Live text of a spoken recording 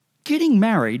Getting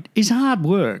married is hard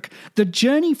work. The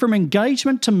journey from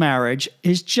engagement to marriage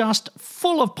is just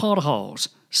full of potholes.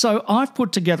 So I've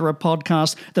put together a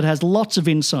podcast that has lots of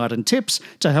insight and tips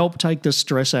to help take the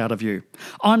stress out of you.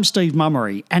 I'm Steve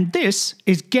Mummery, and this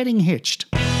is Getting Hitched.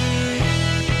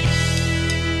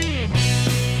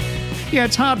 Yeah,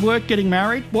 it's hard work getting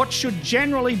married. What should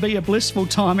generally be a blissful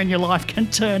time in your life can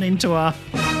turn into a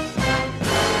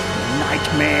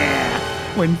nightmare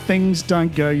when things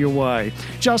don't go your way.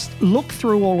 Just look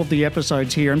through all of the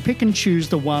episodes here and pick and choose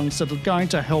the ones that are going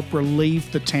to help relieve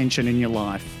the tension in your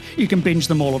life. You can binge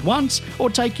them all at once or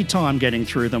take your time getting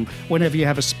through them whenever you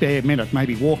have a spare minute,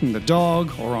 maybe walking the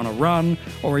dog or on a run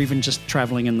or even just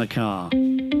travelling in the car.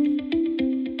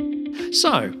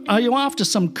 So, are you after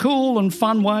some cool and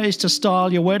fun ways to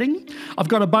style your wedding? I've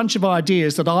got a bunch of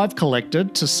ideas that I've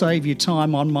collected to save you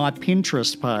time on my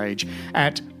Pinterest page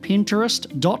at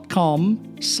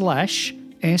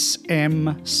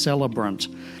pinterest.com/smcelebrant.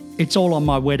 It's all on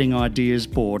my wedding ideas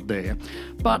board there.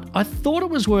 But I thought it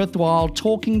was worthwhile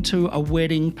talking to a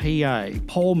wedding PA,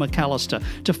 Paul McAllister,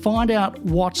 to find out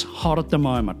what's hot at the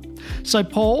moment. So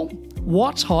Paul,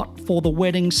 what's hot for the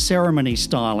wedding ceremony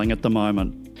styling at the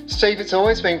moment? Steve, it's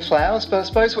always been flowers, but I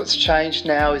suppose what's changed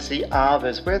now is the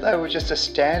arbors. Where they were just a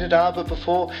standard arbor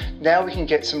before, now we can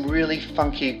get some really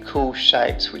funky, cool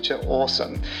shapes, which are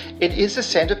awesome. It is the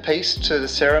centerpiece to the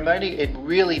ceremony. It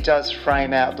really does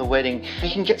frame out the wedding.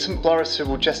 You can get some florists who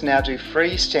will just now do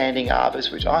freestanding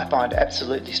arbors, which I find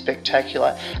absolutely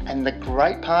spectacular. And the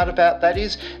great part about that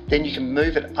is then you can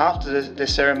move it after the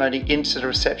ceremony into the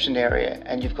reception area,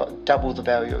 and you've got double the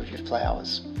value of your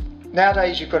flowers.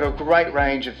 Nowadays you've got a great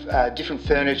range of different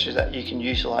furniture that you can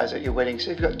utilise at your wedding. So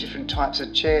you've got different types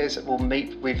of chairs that will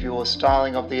meet with your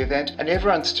styling of the event. And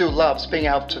everyone still loves being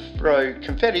able to throw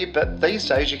confetti, but these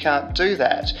days you can't do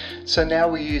that. So now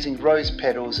we're using rose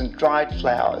petals and dried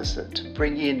flowers to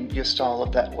bring in your style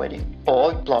of that wedding.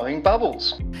 Or blowing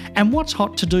bubbles. And what's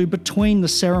hot to do between the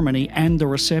ceremony and the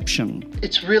reception?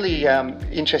 It's really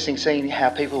interesting seeing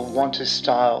how people want to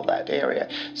style that area.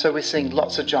 So we're seeing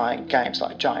lots of giant games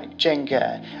like giant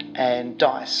Jenga and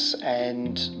dice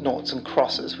and noughts and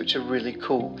crosses, which are really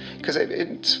cool because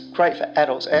it's great for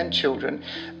adults and children,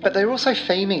 but they're also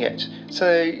theming it.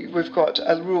 So we've got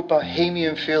a real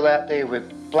bohemian feel out there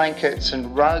with blankets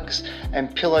and rugs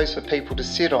and pillows for people to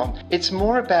sit on. It's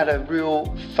more about a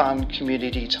real fun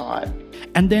community time.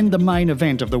 And then the main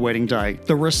event of the wedding day,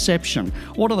 the reception.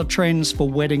 What are the trends for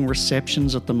wedding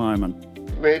receptions at the moment?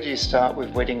 Where do you start with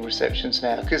wedding receptions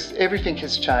now? Because everything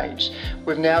has changed.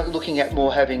 We're now looking at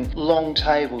more having long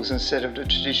tables instead of the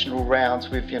traditional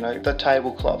rounds with, the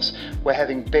tablecloths. We're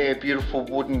having bare, beautiful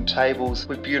wooden tables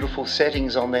with beautiful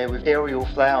settings on there with aerial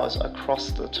flowers across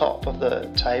the top of the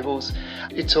tables.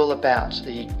 It's all about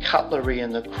the cutlery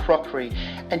and the crockery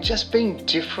and just being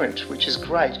different, which is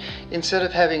great. Instead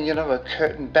of having, a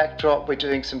curtain backdrop, we're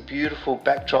doing some beautiful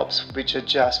backdrops which are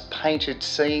just painted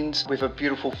scenes with a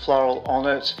beautiful floral on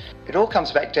it. It all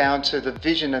comes back down to the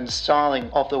vision and styling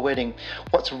of the wedding.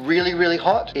 What's really, really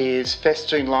hot is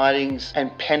festoon lightings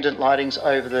and pendant lightings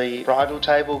over the bridal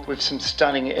table with some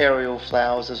stunning aerial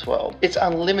flowers as well. It's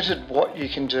unlimited what you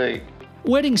can do.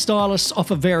 Wedding stylists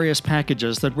offer various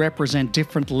packages that represent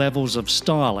different levels of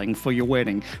styling for your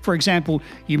wedding. For example,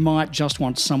 you might just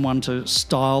want someone to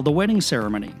style the wedding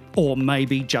ceremony, or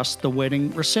maybe just the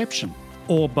wedding reception,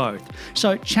 or both.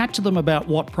 So chat to them about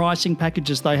what pricing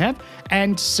packages they have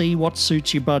and see what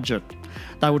suits your budget.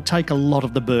 They would take a lot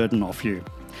of the burden off you.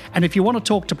 And if you want to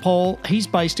talk to Paul, he's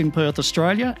based in Perth,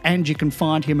 Australia, and you can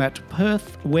find him at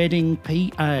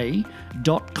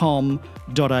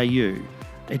perthweddingpa.com.au.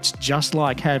 It's just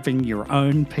like having your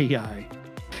own PA.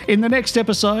 In the next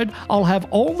episode, I'll have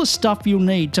all the stuff you'll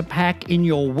need to pack in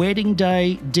your wedding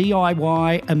day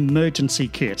DIY emergency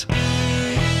kit.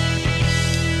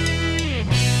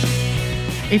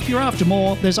 If you're after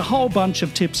more, there's a whole bunch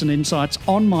of tips and insights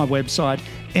on my website,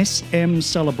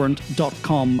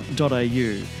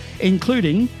 smcelebrant.com.au,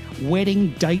 including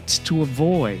wedding dates to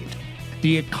avoid,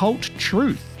 the occult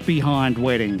truth behind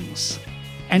weddings,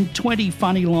 and 20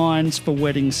 funny lines for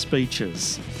wedding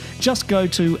speeches. Just go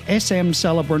to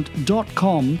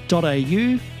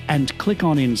smcelebrant.com.au and click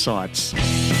on Insights.